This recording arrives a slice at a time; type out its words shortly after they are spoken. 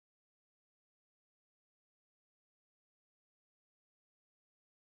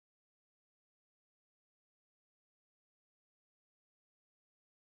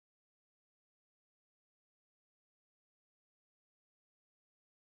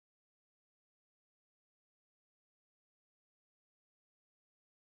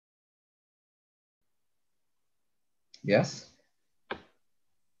Yes.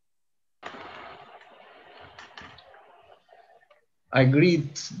 I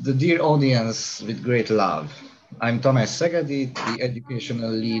greet the dear audience with great love. I'm Tamás Szegedy, the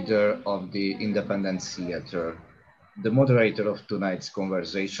educational leader of the Independent Theater, the moderator of tonight's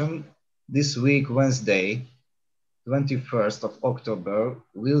conversation. This week, Wednesday, 21st of October,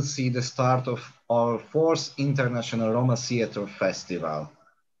 we'll see the start of our fourth International Roma Theater Festival,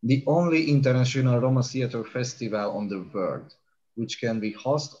 the only international Roma Theater Festival on the world, which can be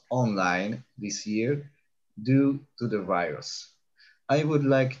hosted online this year due to the virus. I would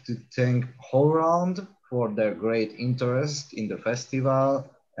like to thank HowlRound for their great interest in the festival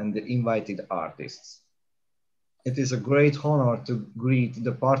and the invited artists. It is a great honor to greet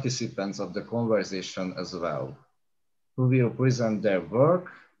the participants of the conversation as well, who will present their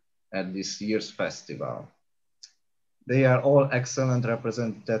work at this year's festival. They are all excellent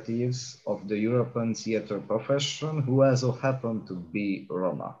representatives of the European theater profession who also happen to be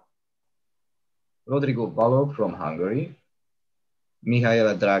Roma. Rodrigo Balogh from Hungary,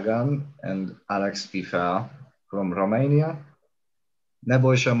 Mihaela Dragan and Alex Fifea from Romania,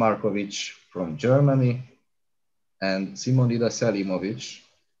 Nebojsa Markovic from Germany, and Simonida Selimovic,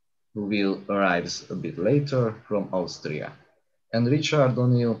 who will arrive a bit later, from Austria, and Richard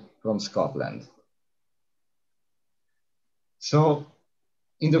O'Neill from Scotland. So,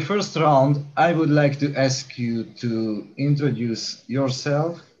 in the first round, I would like to ask you to introduce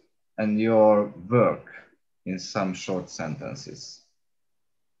yourself and your work in some short sentences.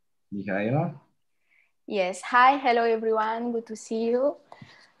 Mihaela? Yes, hi, hello everyone, good to see you.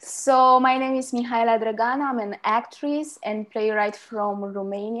 So my name is Mihaela Dragan, I'm an actress and playwright from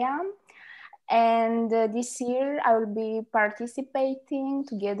Romania. And this year I will be participating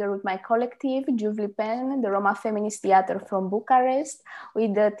together with my collective, Giuvlipen, the Roma feminist theater from Bucharest,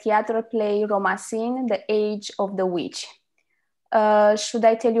 with the theater play Romacen, The Age of the Witch. Should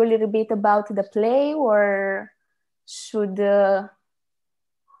I tell you a little bit about the play or should...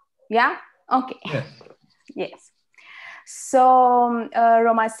 Yeah? Okay. Yes. Yes. So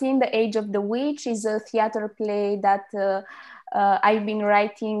Romacen, The Age of the Witch is a theater play that I've been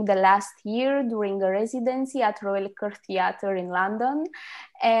writing the last year during a residency at Royal Court Theatre in London.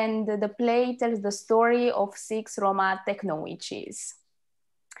 And the play tells the story of 6 Roma techno-witches.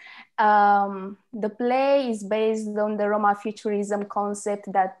 The play is based on the Roma futurism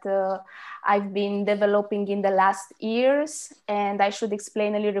concept that I've been developing in the last years. And I should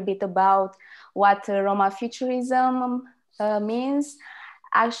explain a little bit about what Roma futurism means.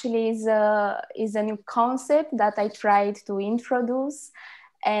 Actually is a new concept that I tried to introduce,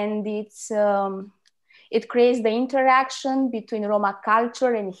 and it creates the interaction between Roma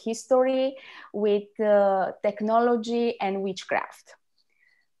culture and history with technology and witchcraft.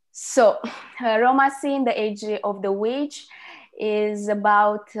 So Romacen, The Age of the Witch is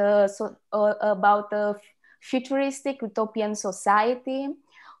about a futuristic utopian society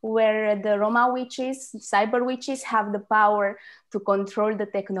where the Roma witches, cyber witches, have the power to control the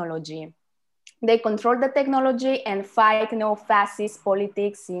technology. They control the technology and fight neo-fascist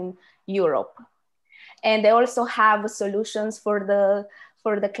politics in Europe. And they also have solutions for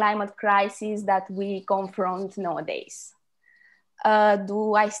the climate crisis that we confront nowadays.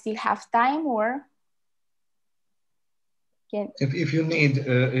 Do I still have time or? If you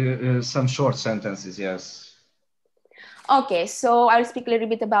need some short sentences, yes. Okay, so I'll speak a little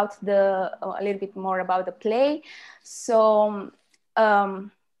bit about a little bit more about the play. So,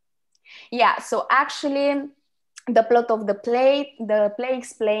 yeah, so actually the plot of the play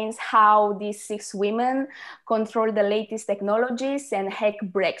explains how these 6 women control the latest technologies and hack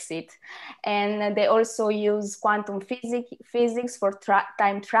Brexit. And they also use quantum physics for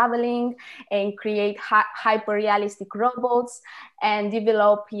time traveling and create hyper-realistic robots and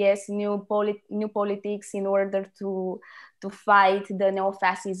develop, yes, new politics in order to fight the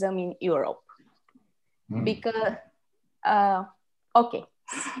neo-fascism in Europe. Because, okay.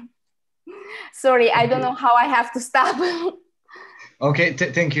 Sorry, I don't know how I have to stop. Okay,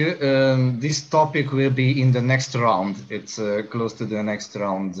 thank you. This topic will be in the next round. It's close to the next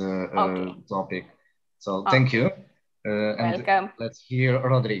round topic. So thank you. And welcome. Let's hear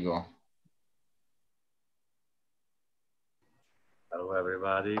Rodrigo. Hello,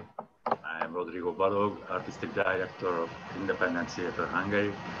 everybody. I'm Rodrigo Balogh, Artistic Director of Independent Theater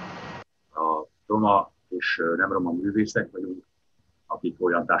Hungary. A roma és nem roma művészek vagyunk, akik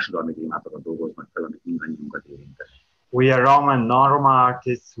olyan társadalmi témákat dolgoznak fel, amik mindannyiunkat érintek. We are Roma and non-Roma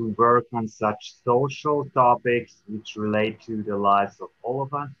artists who work on such social topics which relate to the lives of all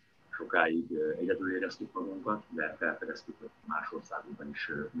of us. Sokáig egyedül éreztük magunkat, de felfedeztük, hogy más országokban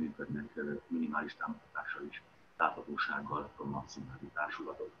is működnek minimális támogatással is láthatósággal roma színházi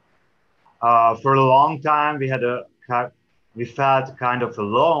társulatot. For a long time, we felt kind of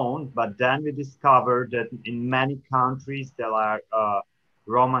alone, but then we discovered that in many countries there are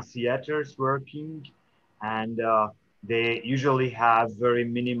Roma theaters working, and they usually have very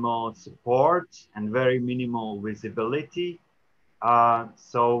minimal support and very minimal visibility.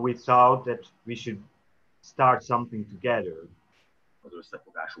 So we thought that we should start something together. Az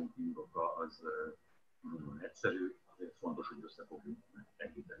összefogásunk indoka az nagyon egyszerű, azért fontos, hogy összefogjunk, mert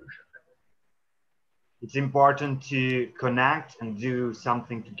együtt erősebbek. It's important to connect and do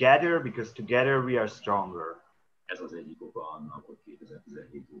something together because together we are stronger. Ez az egyik oka annak, hogy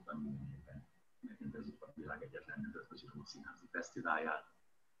 2017 óta minden évben megrendezzük a világ egyetlen nemzetközi roma színházi fesztiválját.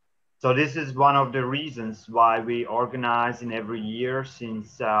 So this is one of the reasons why we organize in every year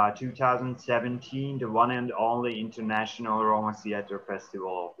since 2017 the one and only International Roma Theater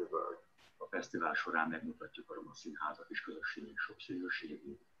Festival of the World. A fesztivál során megmutatjuk a roma színházak és közösségek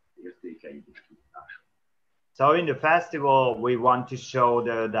sokszínűségét, értékeit és kihívásait. So in the festival, we want to show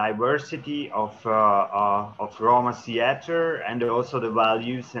the diversity of Roma theater and also the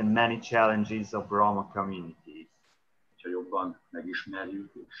values and many challenges of Roma communities. Ha jobban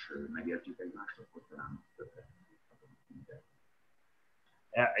megismerjük és megértjük egymást, akkor talán többet.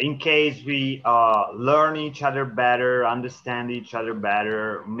 In case we learn each other better, understand each other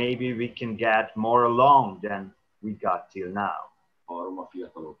better, maybe we can get more along than we got till now. A roma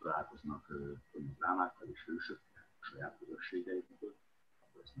fiatalok találkoznak könnyű drámákkal és hősökkel, a saját közösségeikből,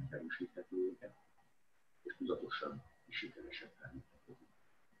 akkor ezt megerősíthető őket, és tudatosabb és sikeresebb felmérhető.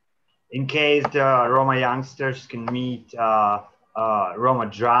 In case the Roma youngsters can meet Roma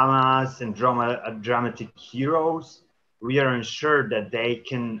dramas and dramatic heroes, we are ensured that they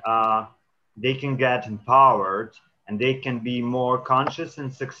can get empowered and they can be more conscious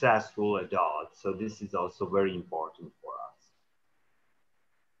and successful adults. So this is also very important for us.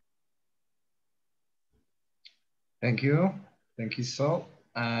 Thank you. Thank you so.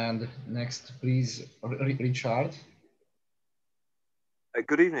 And next, please, Richard.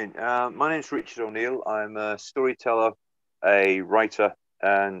 Good evening. My name is Richard O'Neill. I'm a storyteller, a writer,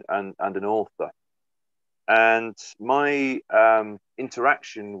 and an author. And my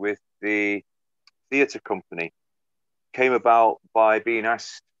interaction with the theatre company came about by being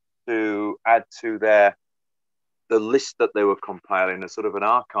asked to add to the list that they were compiling, a sort of an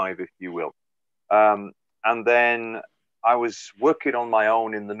archive, if you will. And then I was working on my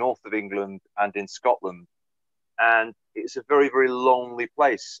own in the north of England and in Scotland. And it's a very, very lonely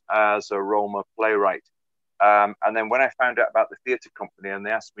place as a Roma playwright. And then when I found out about the theatre company and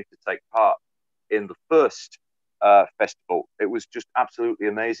they asked me to take part in the first festival, it was just absolutely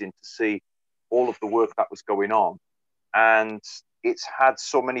amazing to see all of the work that was going on. And it's had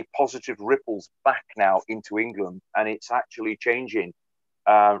so many positive ripples back now into England, and it's actually changing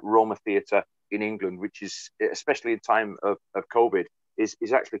Roma theatre in England, which is, especially in time of COVID,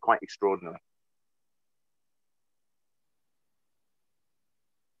 is actually quite extraordinary.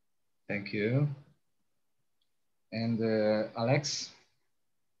 Thank you. And Alex?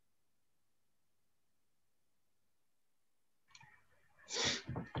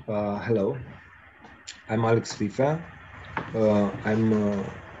 Hello, I'm Alex Fifea. I'm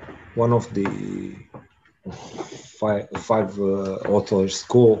one of the five authors,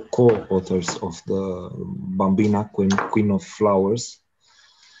 co-authors of the Bambina, Queen of Flowers,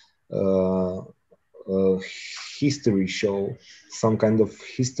 history show, some kind of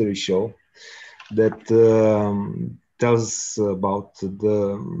history show that tells about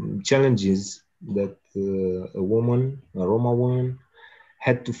the challenges that a Roma woman,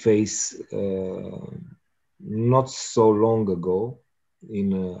 had to face not so long ago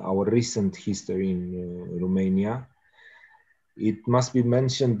in our recent history in Romania. It must be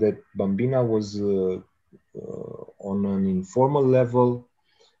mentioned that Bambina was on an informal level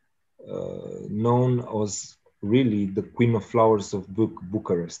known as really the Queen of Flowers of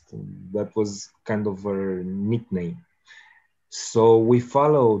Bucharest. That was kind of her nickname. So we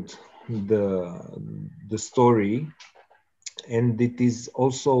followed the story, and it is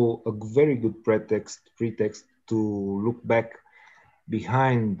also a very good pretext to look back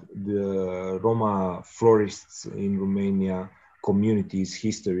behind the Roma florists in Romania community's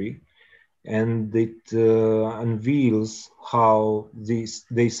history, and it unveils how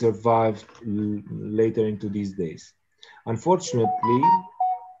they survived later into these days. Unfortunately,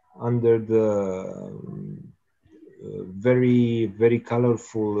 under the very, very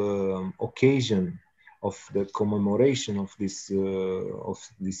colorful occasion of the commemoration of this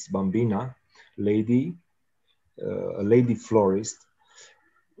Bambina lady, a lady florist,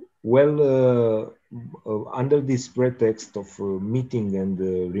 Well, under this pretext of meeting and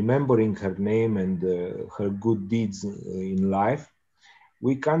remembering her name and her good deeds in life,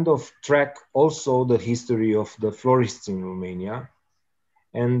 we kind of track also the history of the florists in Romania.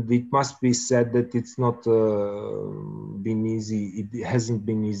 And it must be said that it's not been easy, it hasn't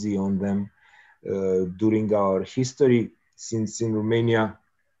been easy on them during our history, since in Romania,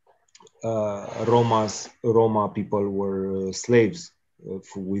 Roma people were slaves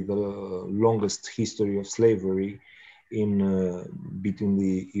with the longest history of slavery in between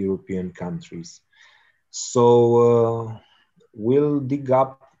the European countries. So we'll dig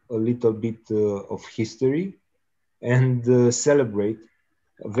up a little bit of history and celebrate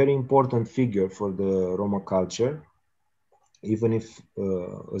a very important figure for the Roma culture, even if,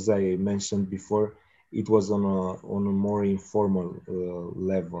 as I mentioned before, it was on a more informal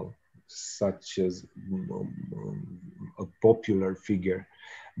level, such as a popular figure.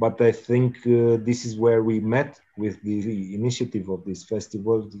 But I think this is where we met with the initiative of this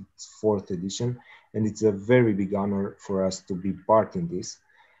festival, its 4th edition, and it's a very big honor for us to be part in this.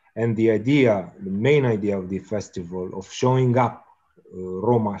 And the idea, the main idea of the festival, of showing up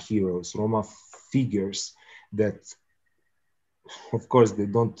Roma heroes, Roma figures that, of course, they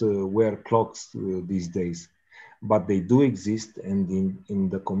don't wear clocks these days, but they do exist, and in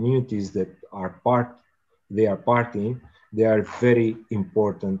the communities that they are part in, they are very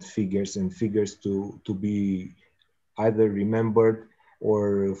important figures, and figures to be either remembered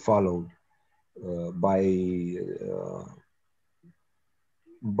or followed by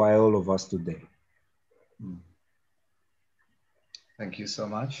all of us today. Thank you so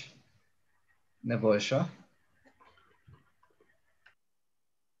much. Nevoisha?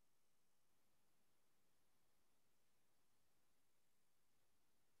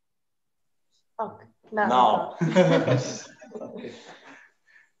 Okay. Now. Okay.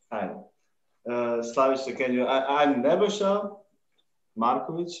 Hi. Slavica, can you? I'm Nebojša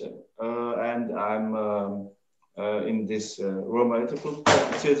Markovic, and I'm in this Roma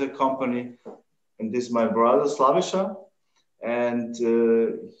Theater Company, and this is my brother Slavica, and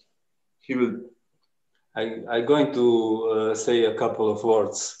he will. I'm going to say a couple of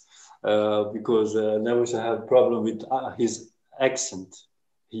words because Nebojša have a problem with his accent.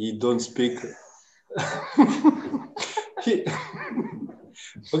 He don't speak.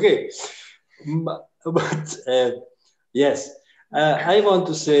 Okay, but yes, I want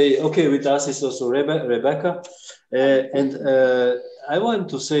to say, okay, with us is also Rebecca, and I want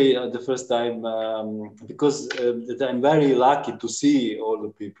to say the first time, because that I'm very lucky to see all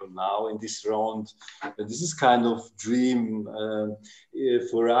the people now in this round. This is kind of dream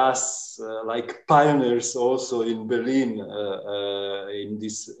for us, like pioneers also in Berlin, in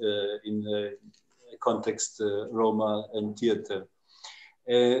this in the context Roma and theater.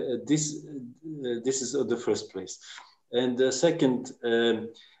 This is the first place. And the second,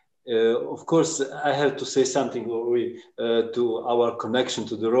 of course, I have to say something to our connection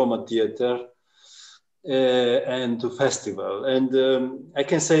to the Roma theater and to festival. And I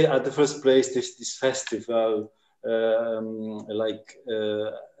can say at the first place, this festival, I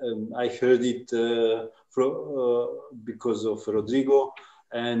heard it because of Rodrigo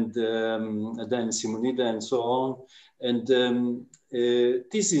and then Simonida and so on. And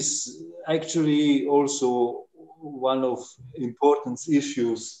this is actually also one of important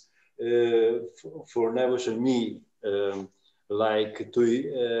issues for Nebojša and me, like to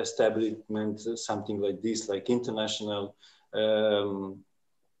establishment something like this, like international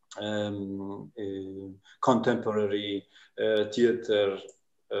contemporary theater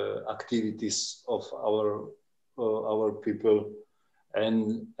activities of our people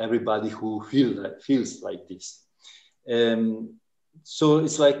and everybody who feels like this. So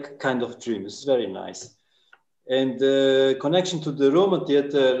it's like kind of dream. It's very nice. And connection to the Roma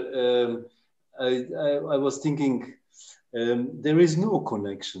theater, I was thinking there is no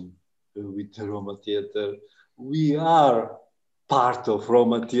connection with the Roma theater. We are part of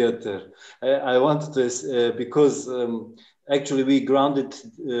Roma theater. I wanted to, because actually we grounded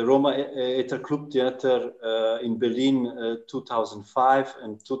Roma Ether Club Theater in Berlin 2005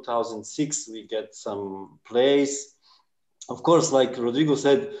 and 2006. We get some plays. Of course, like Rodrigo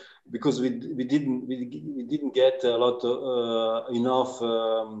said, because we didn't get a lot enough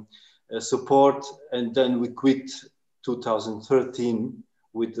support, and then we quit 2013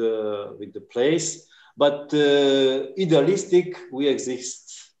 with the plays. But idealistic, we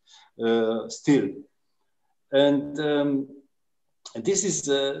exist still, and this is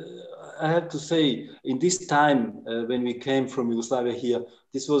I have to say, in this time when we came from Yugoslavia here,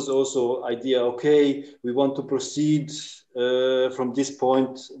 this was also idea. Okay, we want to proceed from this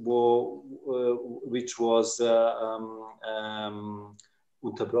point, which was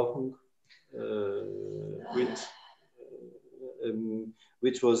Unterbrechung,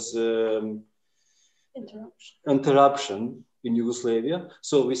 which was interruption in Yugoslavia.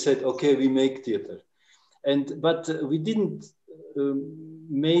 So we said, okay, we make theater, but we didn't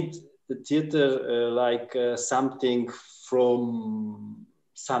made the theater like something from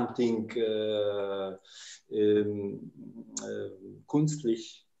something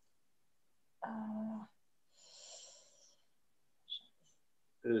kunstlich.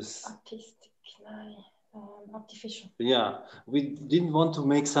 Artistic, artificial. Yeah, we didn't want to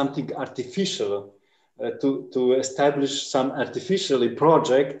make something artificial, to establish some artificially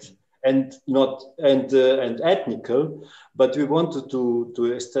project and not and ethnical, but we wanted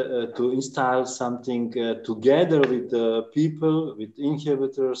to install something together with the people, with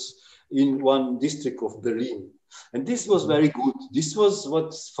inhabitants in one district of Berlin. And this was very good. This was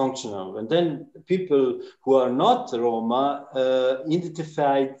what's functional. And then people who are not Roma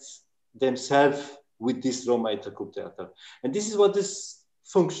identified themselves with this Roma ethnic theater. And this is what is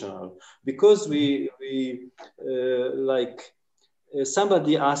functional, because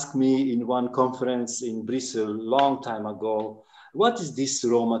somebody asked me in one conference in Bristol long time ago, what is this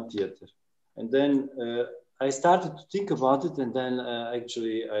Roma theater? And then I started to think about it, and then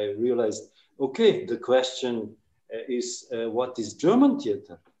actually I realized, okay, the question is what is German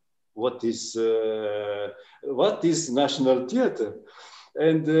theater? What is national theater?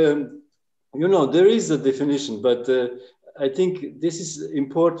 And you know, there is a definition, but I think this is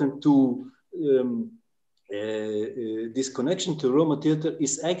important to this connection to Roma theater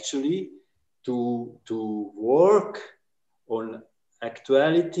is actually to work on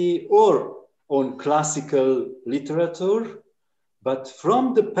actuality or on classical literature, but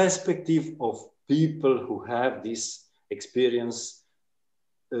from the perspective of people who have this experience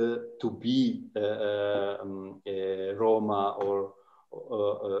to be Roma or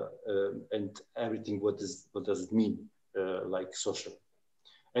and everything. What does it mean, like social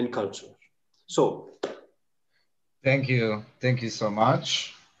and culture? So, thank you so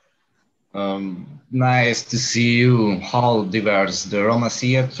much. Nice to see you how diverse the Roma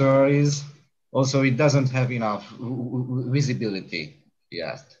theater is. Also, it doesn't have enough visibility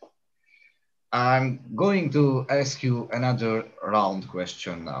yet. I'm going to ask you another round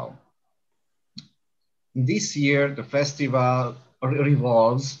question now. This year, the festival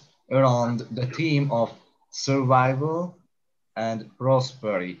revolves around the theme of survival and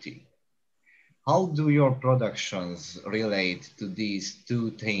prosperity. How do your productions relate to these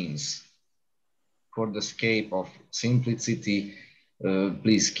two themes? For the sake of simplicity,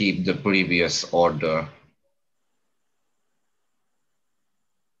 please keep the previous order.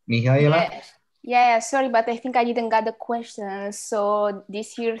 Mihaela? Yeah, sorry, but I think I didn't get the question. So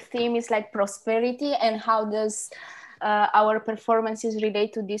this year's theme is like prosperity, and how does our performances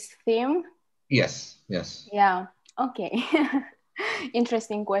relate to this theme? Yes. Yeah, okay.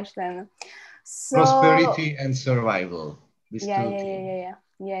 Interesting question. So, prosperity and survival.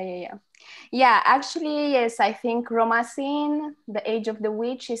 Yeah, actually, yes, I think Romacen, The Age of the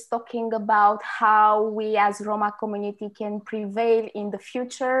Witch, is talking about how we as Roma community can prevail in the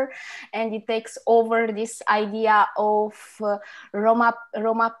future. And it takes over this idea of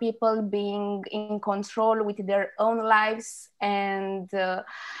Roma people being in control with their own lives and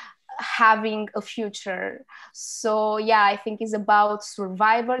having a future. So yeah, I think it's about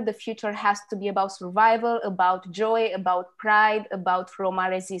survival. The future has to be about survival, about joy, about pride, about Roma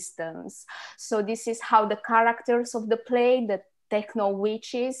resistance. So this is how the characters of the play, the techno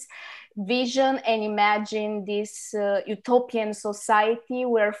witches, vision and imagine this utopian society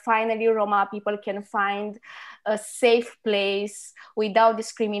where finally Roma people can find a safe place without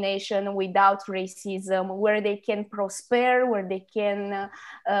discrimination, without racism, where they can prosper, where they can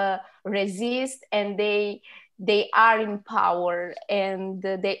resist, and they are in power, and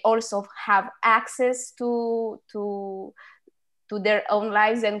they also have access to their own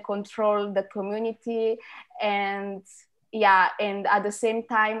lives and control the community. And yeah, and at the same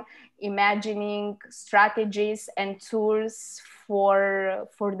time imagining strategies and tools for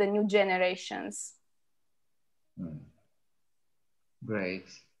the new generations. Great,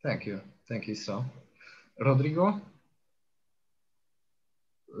 thank you so. Rodrigo,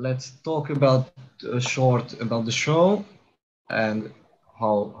 let's talk about short about the show and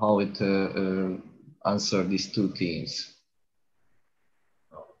how it answer these two themes.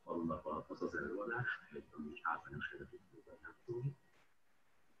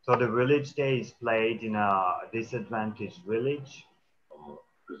 So the village day is played in a disadvantaged village.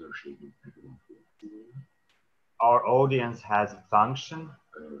 our audience has a function.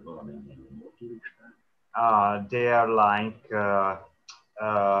 They are like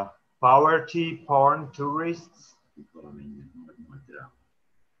poverty porn tourists.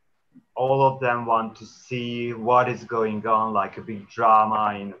 All of them want to see what is going on, like a big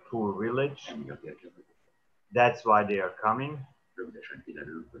drama in a poor village. That's why they are coming.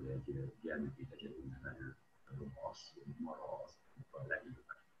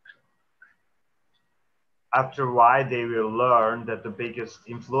 After a while, they will learn that the biggest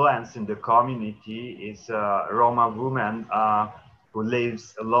influence in the community is a Roma woman who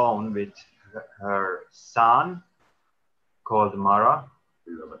lives alone with her son, called Mara.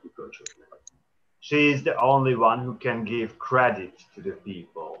 She is the only one who can give credit to the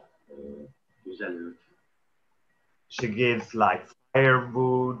people. She gives like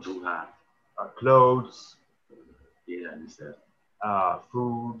firewood, clothes,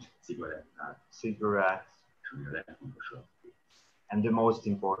 food, cigarettes, and the most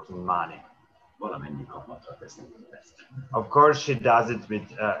important, money. Of course, she does it with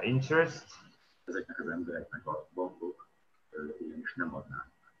interest.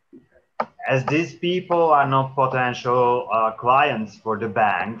 As these people are not potential clients for the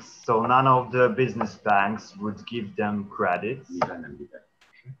banks, so none of the business banks would give them credit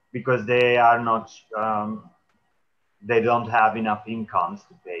because they are not, they don't have enough incomes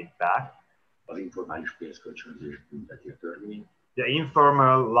to pay it back. The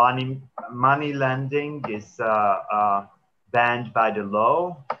informal money lending is banned by the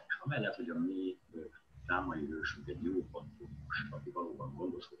law.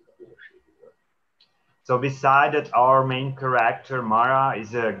 So beside that, our main character, Mara,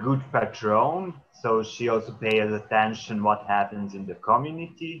 is a good patron. So she also pays attention what happens in the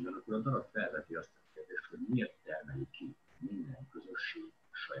community.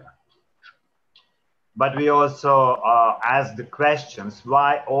 But we also ask the questions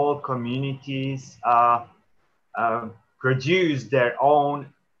why all communities produce their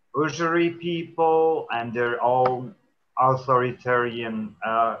own usury people and their own authoritarian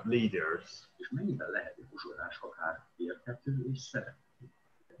leaders.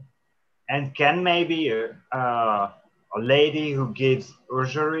 And can maybe a lady who gives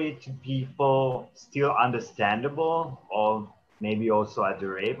usury to people still understandable or maybe also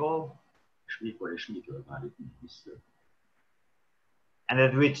adorable? And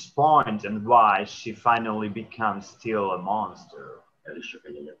at which point and why she finally becomes still a monster?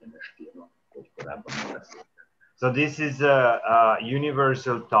 So this is a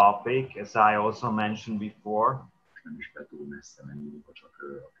universal topic, as I also mentioned before.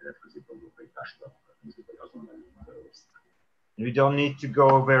 We don't need to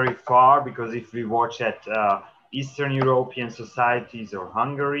go very far, because if we watch at Eastern European societies or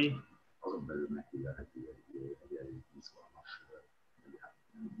Hungary,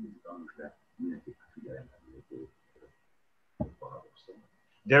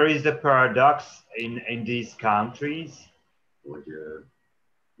 there is a paradox in these countries.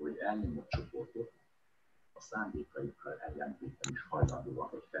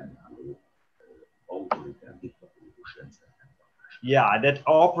 Yeah, that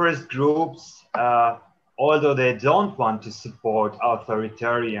oppressed groups, although they don't want to support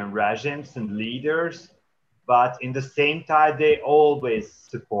authoritarian regimes and leaders, but in the same time, they always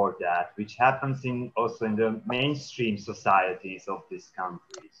support that, which happens also in the mainstream societies of these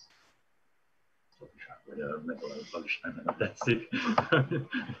countries.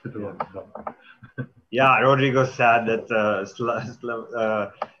 Yeah, Rodrigo said that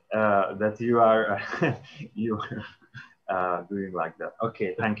that you are doing like that.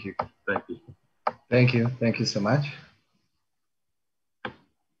 Okay, thank you. Thank you. Thank you. Thank you so much.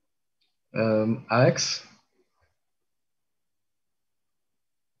 Alex?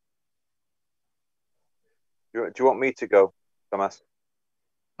 Do you want me to go, Thomas?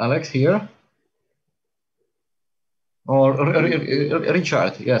 Alex here? Or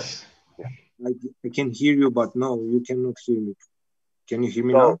Richard, yes. I can hear you, but no, you cannot hear me. Can you hear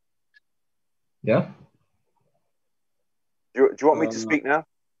me now? Yeah. Do you want me to speak now?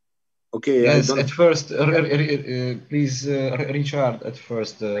 Okay. Yes, at first, please, Richard, at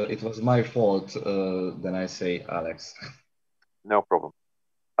first, it was my fault. Then I say Alex. No problem.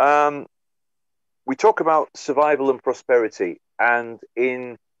 We talk about survival and prosperity, and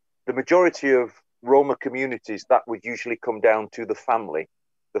in the majority of Roma communities, that would usually come down to the family.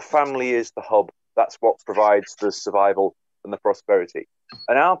 The family is the hub. That's what provides the survival and the prosperity.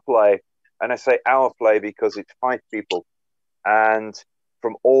 And our play, and I say our play because it's 5 people and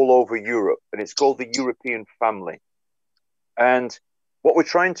from all over Europe, and it's called the European Family. And what we're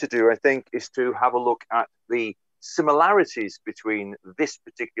trying to do, I think, is to have a look at the similarities between this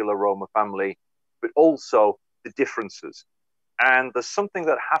particular Roma family, but also the differences. And there's something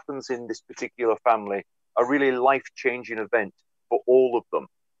that happens in this particular family, a really life-changing event for all of them.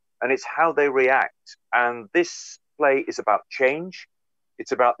 And it's how they react. And this play is about change.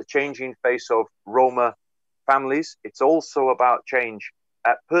 It's about the changing face of Roma families. It's also about change,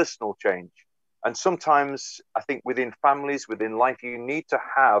 personal change. And sometimes I think within families, within life, you need to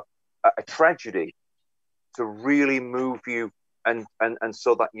have a tragedy to really move you and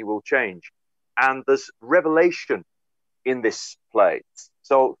so that you will change. And there's revelation in this play.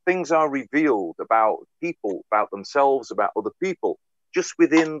 So things are revealed about people, about themselves, about other people, just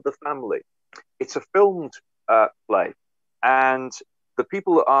within the family. It's a filmed play, and the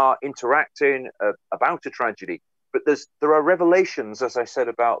people are interacting about a tragedy, but there are revelations, as I said,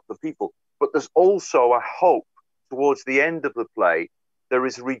 about the people, but there's also a hope towards the end of the play. There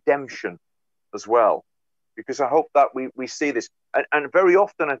is redemption as well, because I hope that we see this. And very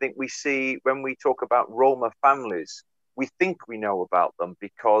often I think we see, when we talk about Roma families, we think we know about them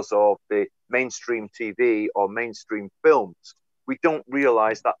because of the mainstream TV or mainstream films. We don't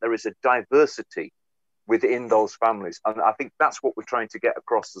realize that there is a diversity within those families. And I think that's what we're trying to get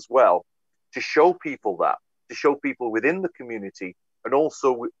across as well, to show people that, to show people within the community and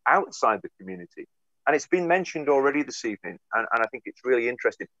also outside the community. And it's been mentioned already this evening, and I think it's really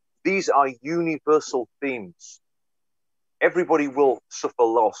interesting. These are universal themes. Everybody will suffer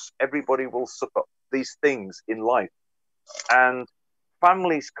loss. Everybody will suffer these things in life. And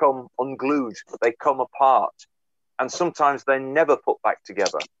families come unglued. They come apart. And sometimes they're never put back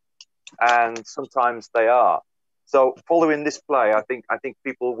together. And sometimes they are. So following this play, I think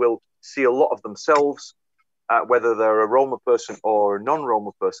people will see a lot of themselves, whether they're a Roma person or a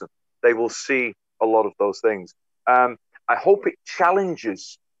non-Roma person. They will see a lot of those things. I hope it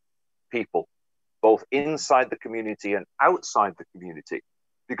challenges people, both inside the community and outside the community,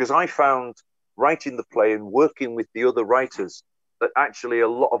 because I found writing the play and working with the other writers that actually a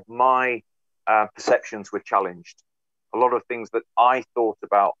lot of my perceptions were challenged. A lot of things that I thought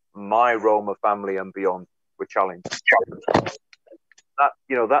about my Roma family and beyond were challenged. That,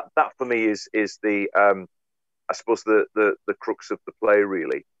 you know, that for me is the I suppose the crux of the play,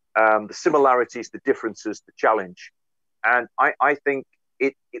 really. The similarities, the differences, the challenge. And I think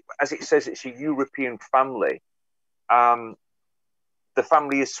it, as it says, it's a European family. The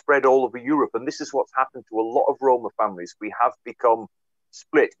family is spread all over Europe. And this is what's happened to a lot of Roma families. We have become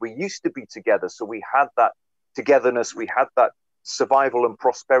split. We used to be together. So we had that togetherness. We had that survival and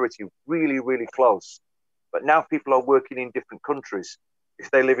prosperity really, really close. But now people are working in different countries. If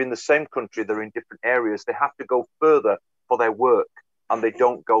they live in the same country, they're in different areas. They have to go further for their work, and they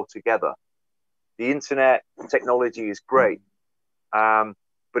don't go together. The internet technology is great, but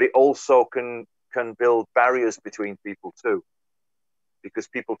it also can build barriers between people too, because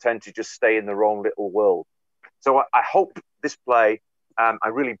people tend to just stay in their own little world. So I hope this play, I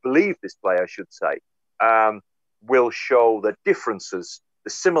really believe this play, I should say, will show the differences,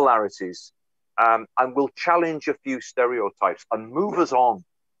 the similarities, and will challenge a few stereotypes and move us on.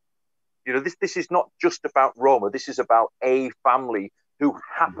 You know, this is not just about Roma. This is about a family who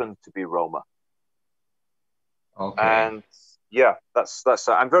happen to be Roma. Okay. And yeah, that's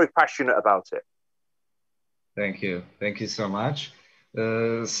I'm very passionate about it. Thank you so much.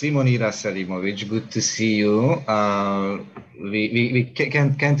 Simonida Selimovic, good to see you. We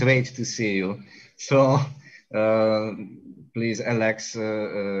can't wait to see you. So please, Alex,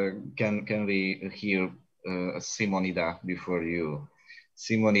 can we hear Simonida before you?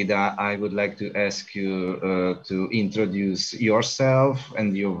 Simonida, I would like to ask you to introduce yourself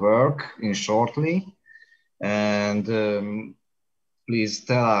and your work in shortly, and please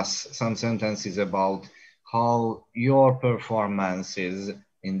tell us some sentences about how your performances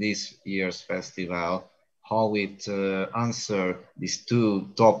in this year's festival, how it answer these two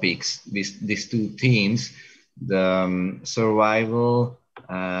topics, these two themes, the survival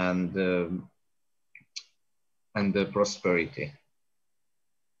and the prosperity.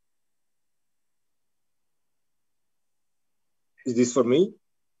 Is this for me?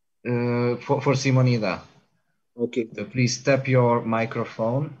 For Simonida. Okay. So please tap your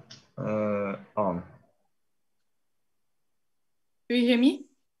microphone on. Do you hear me?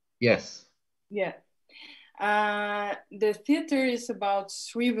 Yes. Yeah. The theater is about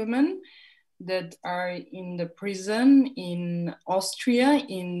 3 women that are in the prison in Austria,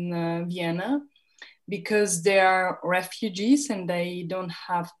 in Vienna, because they are refugees and they don't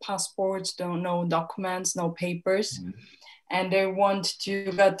have passports, no documents, no papers, and they want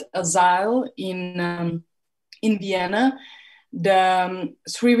to get asylum in Vienna, The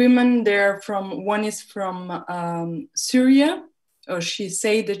three women, one is from Syria, or she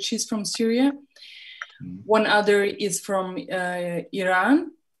say that she's from Syria. One other is from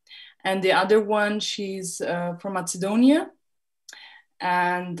Iran, and the other one, she's from Macedonia.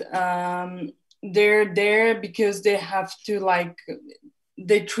 And they're there because they have to, like,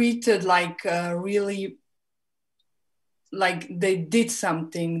 they treated like really, like they did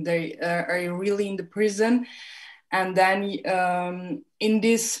something. They are really in the prison. And then in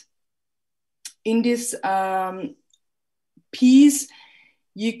this piece,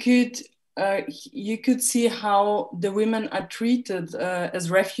 you could see how the women are treated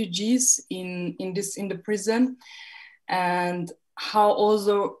as refugees in the prison, and how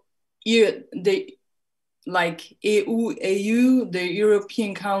also the like EU, the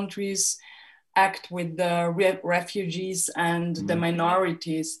European countries, act with the refugees and the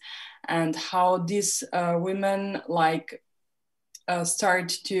minorities, and how these women like start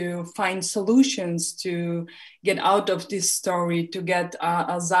to find solutions to get out of this story, to get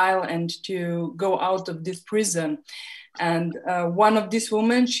asylum and to go out of this prison. And one of these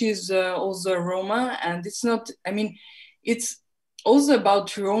women, she's also a Roma, and it's not, I mean, it's also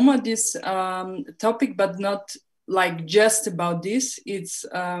about Roma, this topic, but not like just about this. It's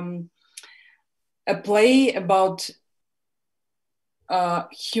a play about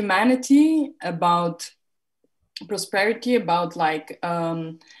humanity, about prosperity, about like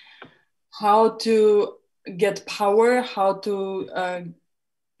how to get power, how to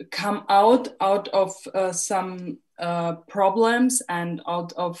come out of some problems and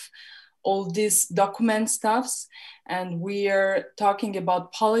out of all these document stuffs. And we are talking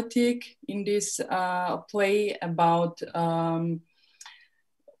about politics in this play, about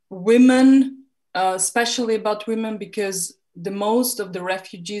women, especially about women, because the most of the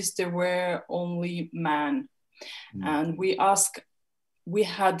refugees, they were only men. And we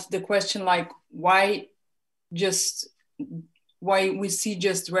had the question like, why we see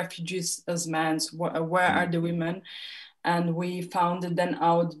just refugees as men, where are the women? And we found then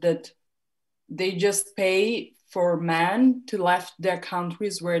out that they just pay for men to left their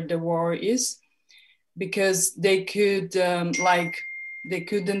countries where the war is, because they could they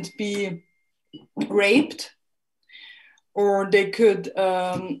couldn't be raped, or they could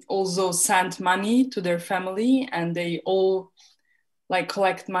also send money to their family, and they all like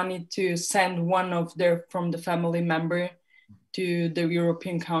collect money to send one of their from the family member to the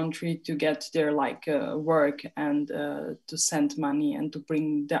European country to get their like work, and to send money and to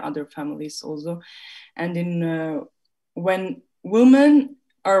bring the other families also. And in when women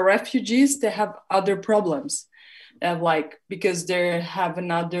are refugees, they have other problems, like because they have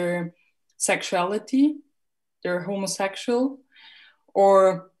another sexuality, they're homosexual,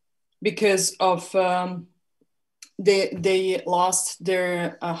 or because of they lost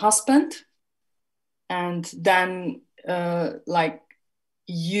their husband, and then like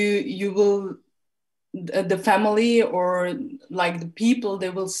you will, the family or like the people, they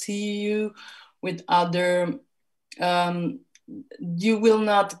will see you with other, you will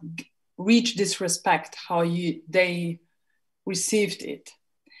not reach this respect how they received it.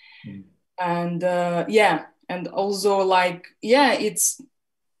 And yeah, and also like, yeah, it's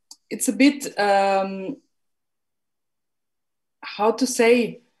a bit how to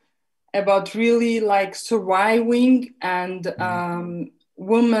say, about really like surviving and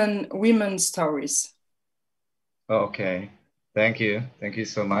women stories. Okay, thank you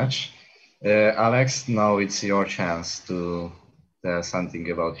so much. Alex, now it's your chance to tell something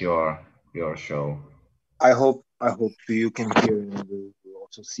about your show. I hope you can hear and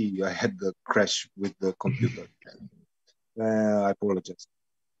also see. I had the crash with the computer. I apologize.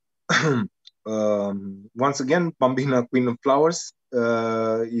 Once again, Bambina, Queen of Flowers,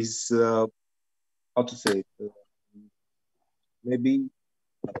 is how to say it, maybe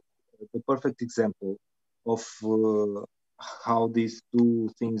the perfect example of how these two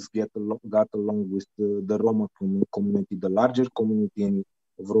things got along with the Roma community, the larger community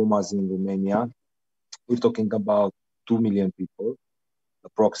of Romas in Romania. We're talking about 2 million people,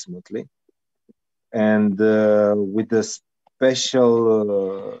 approximately, and with the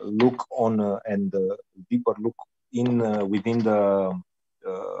special look on and deeper look in within the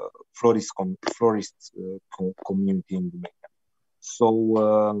florist community in Romania. So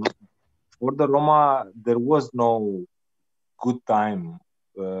for the Roma, there was no good time,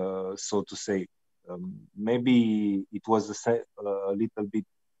 so to say. Maybe it was a little bit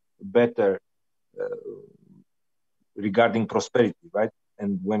better regarding prosperity, right?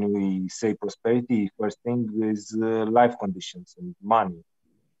 And when we say prosperity, first thing is life conditions and money.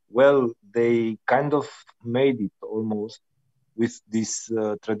 Well, they kind of made it almost, with this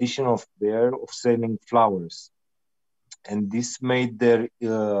tradition of selling flowers, and this made their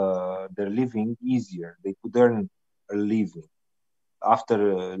living easier. They could earn a living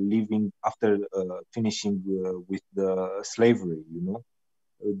after finishing with the slavery. You know,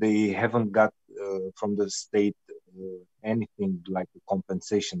 they haven't got from the state anything like a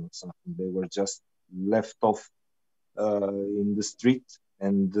compensation or something. They were just left off in the street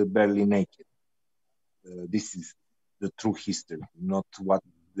and barely naked. This is the true history, not what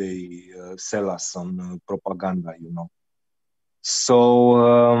they sell us on propaganda, you know. So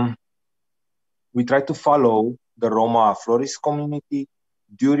we try to follow the Roma florist community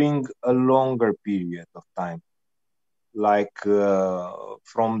during a longer period of time, like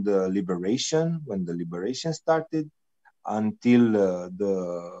from the liberation, when the liberation started, until the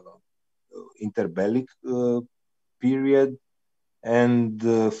interbellic period, and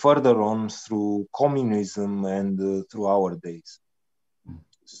further on through communism and through our days.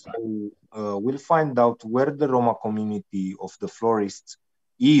 So we'll find out where the Roma community of the florists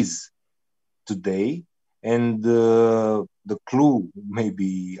is today, and the clue,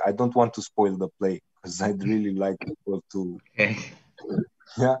 maybe, I don't want to spoil the play because I'd really like people to,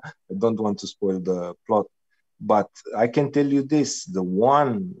 yeah, I don't want to spoil the plot, but I can tell you this, the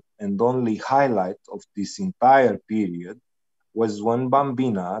one and only highlight of this entire period was when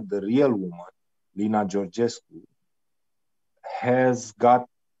Bambina, the real woman, Lina Georgescu, has got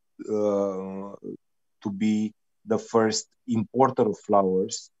to be the first importer of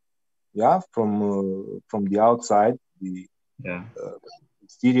flowers, yeah, from the outside, the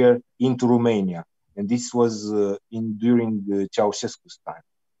exterior, into Romania, and this was during Ceausescu's time.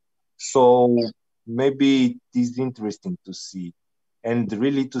 So maybe it is interesting to see, and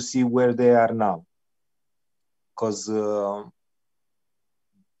really to see where they are now, because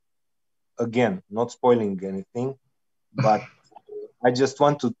again, not spoiling anything, but I just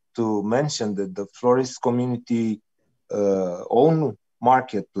want to mention that the florist community own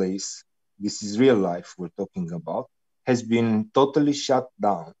marketplace, this is real life we're talking about, has been totally shut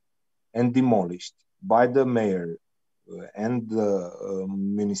down and demolished by the mayor and the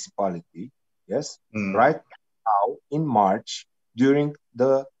municipality, yes, right now in March, during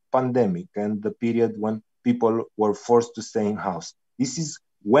the pandemic and the period when people were forced to stay in house. This is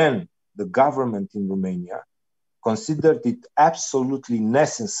when the government in Romania considered it absolutely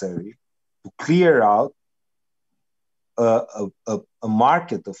necessary to clear out a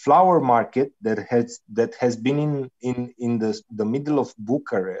market, a flower market that has been in the middle of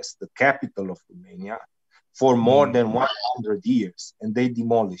Bucharest, the capital of Romania, for more than 100 years, and they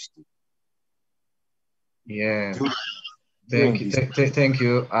demolished it. Yeah. Thank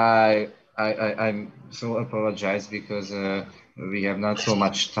you. I'm so apologize because we have not so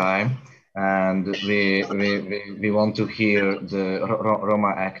much time, and we want to hear the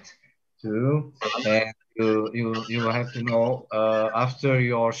Roma Act too. And you have to know after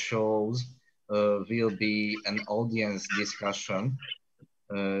your shows will be an audience discussion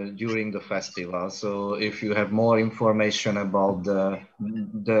during the festival. So if you have more information about about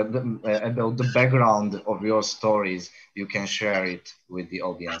the background of your stories, you can share it with the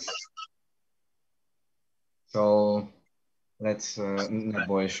audience. So let's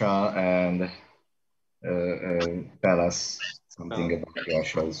Nebojsa and tell us something about your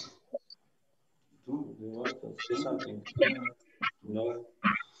shows. Do you want to say something? No.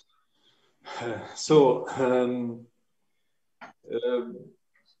 So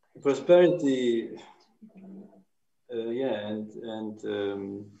prosperity, yeah, and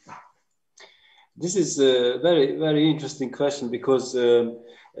this is a very, very interesting question, because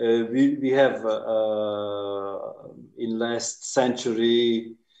we have in last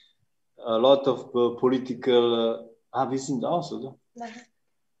century a lot of political. Wir sind aus, oder? Nein.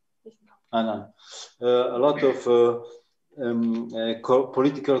 A lot of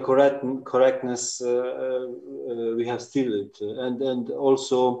political correctness we have still, and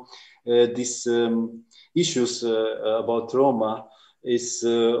also these issues about Roma is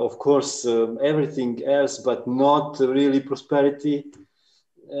of course everything else, but not really prosperity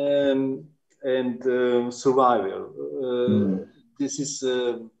and survival. This is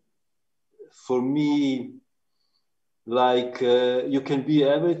for me like you can be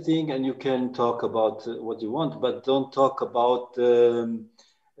everything and you can talk about what you want, but don't talk about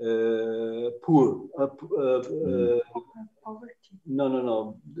poor.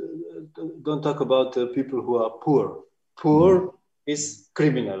 No. Don't talk about people who are poor. Poor is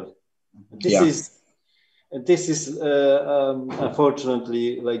criminal. This is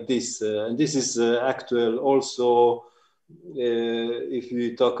unfortunately like this, and this is actual also if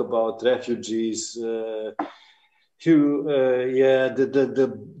we talk about refugees. Yeah,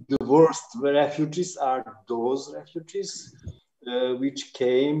 the worst refugees are those refugees which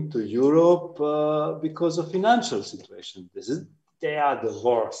came to Europe because of financial situation. They are the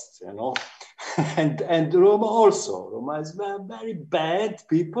worst, you know. and Roma also. Roma is very bad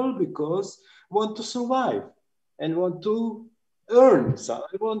people because want to survive and want to earn. So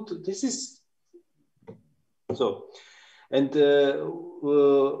I want to. This is so, and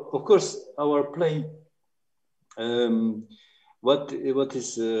of course our play. What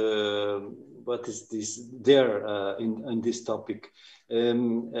is this there in this topic? A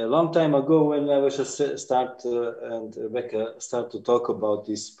long time ago, when I was just start and Rebecca start to talk about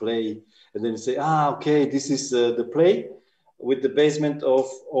this play, and then say, okay, this is the play with the basement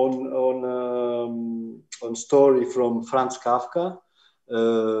of on story from Franz Kafka,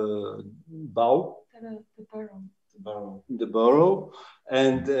 the Burrow,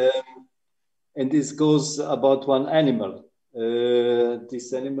 and this goes about one animal.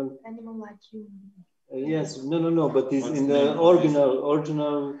 This animal like you. Yes, no, but this in the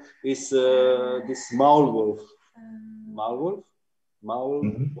original is this Maulwolf. Maulwolf?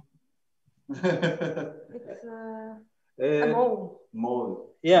 It's a mole.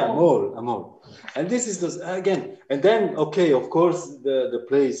 Mole. Yeah, mole, a mole. And this is this, again, and then, okay, of course, the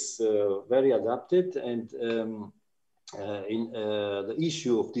play is very adapted, and in the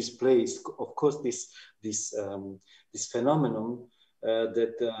issue of this play is, of course, this phenomenon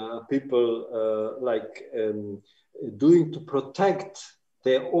that people doing to protect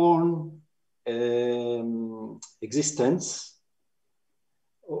their own existence,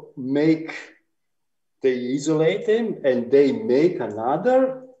 they isolate them and they make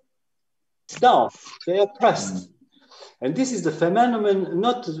another down. They are oppressed. And this is the phenomenon,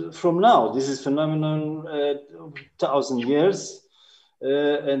 not from now. This is phenomenon 1,000 years,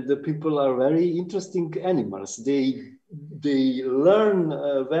 and the people are very interesting animals. They learn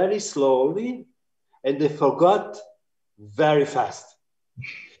very slowly, and they forgot very fast.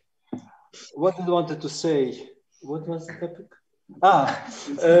 What I wanted to say? What was the topic?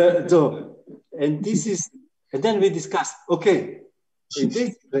 And this is, and then we discussed. Okay. In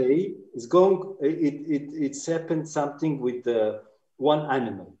this play, it's happened something with one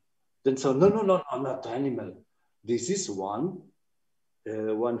animal. Then so no, not animal. This is one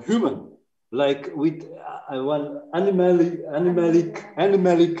human, like with one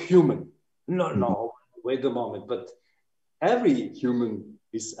animalic human. No, wait a moment. But every human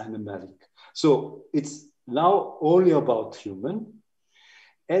is animalic. So it's now only about human,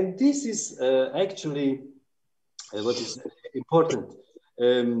 and this is actually what is important.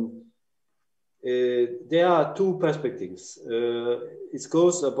 There are two perspectives. It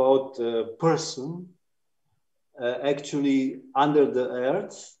goes about person actually under the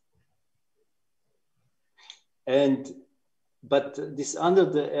earth, but this under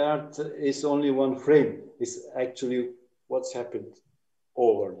the earth is only one frame. It's actually what's happened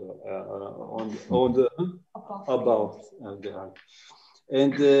over above the earth,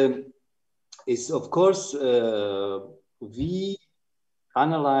 and it's of course. We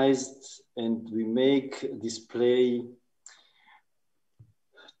analyzed and we make this play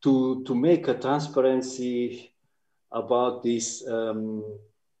to make a transparency about this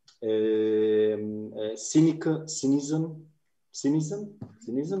cynicism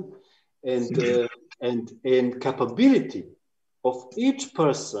and capability of each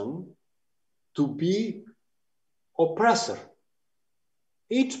person to be oppressor.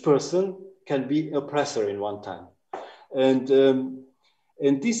 Each person can be oppressor in one time.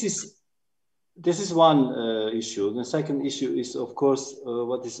 And this is one issue. The second issue is, of course,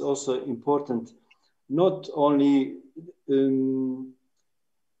 what is also important, not only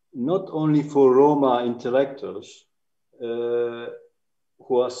for Roma intellectuals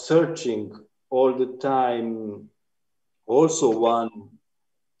who are searching all the time, also one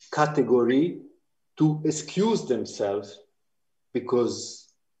category to excuse themselves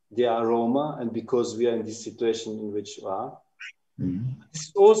because they are Roma and because we are in this situation in which we are.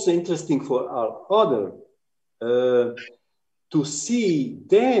 It's also interesting for our other to see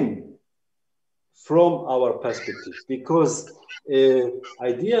them from our perspective, because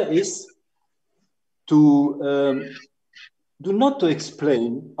idea is to do not to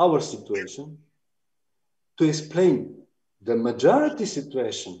explain our situation, to explain the majority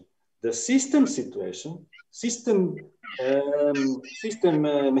situation, the system situation, system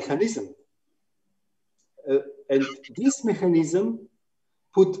mechanism. And this mechanism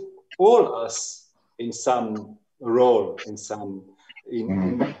put all us in some role, in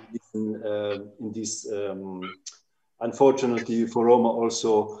this unfortunately for Roma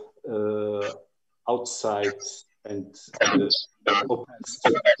also outside and opens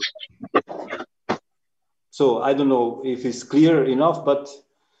to. So I don't know if it's clear enough, but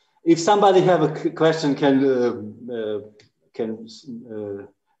if somebody have a question, can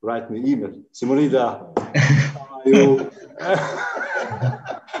write me email. Simorida, how are you?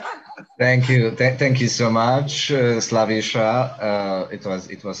 Thank you. Thank you so much, Slavisha.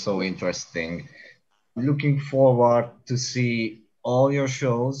 It was so interesting. Looking forward to see all your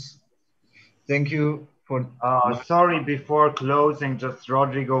shows. Thank you for. Sorry, before closing, just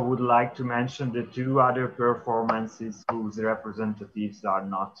Rodrigo would like to mention the two other performances whose representatives are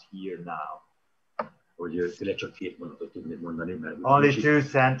not here now. Hogy tényleg csak két mondatot tudnék mondani, mert only two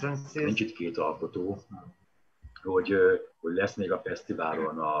sentences. Nincs itt két alkotó, hogy lesz még a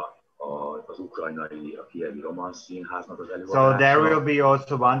fesztiválon az ukrajnai, a kievi Romance Színháznak az előadása. So there will be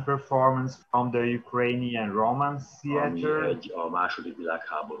also one performance from the Ukrainian Romance Theater. Ami a második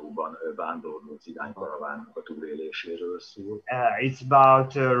világháborúban vándorló cigánykaravánnak a túléléséről szól. It's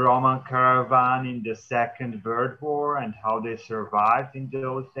about a Roman caravan in the Second World War and how they survived in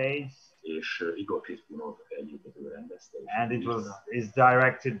those days. És Igor Kripunov együttműködő rendezte. And is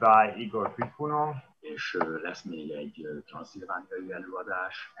directed by Igor Kripunov. És lesz még egy transzilvániai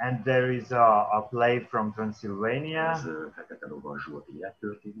előadás. And there is a play from Transylvania. Ez Fekete Lovas Zsolt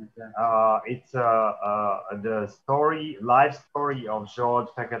élettörténete. It's the life story of Zsolt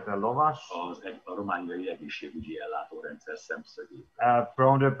Fekete Lovas. A romániai egészségügyi ellátórendszer szemszögéből.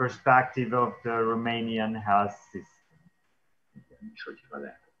 From the perspective of the Romanian health system. És hogyha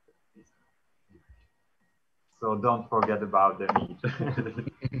lehet. So don't forget about the need.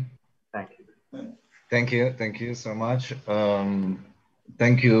 Thank you. Thank you so much.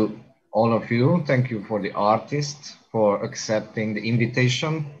 Thank you, all of you. Thank you for the artists for accepting the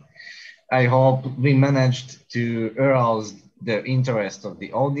invitation. I hope we managed to arouse the interest of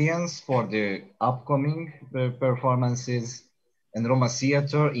the audience for the upcoming performances and Roma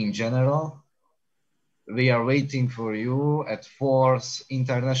theater in general. We are waiting for you at 4th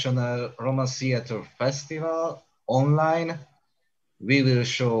International Roma Theater Festival online. We will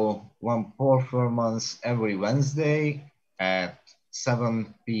show one performance every Wednesday at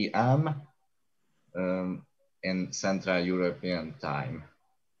 7 p.m. In Central European time.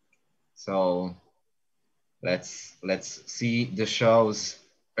 So let's see the shows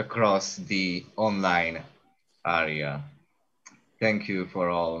across the online area. Thank you for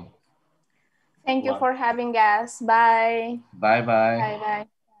all. Thank you for having us. Bye. Bye bye. Bye bye.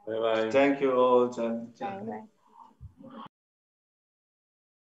 Bye bye. Thank you all. Bye bye.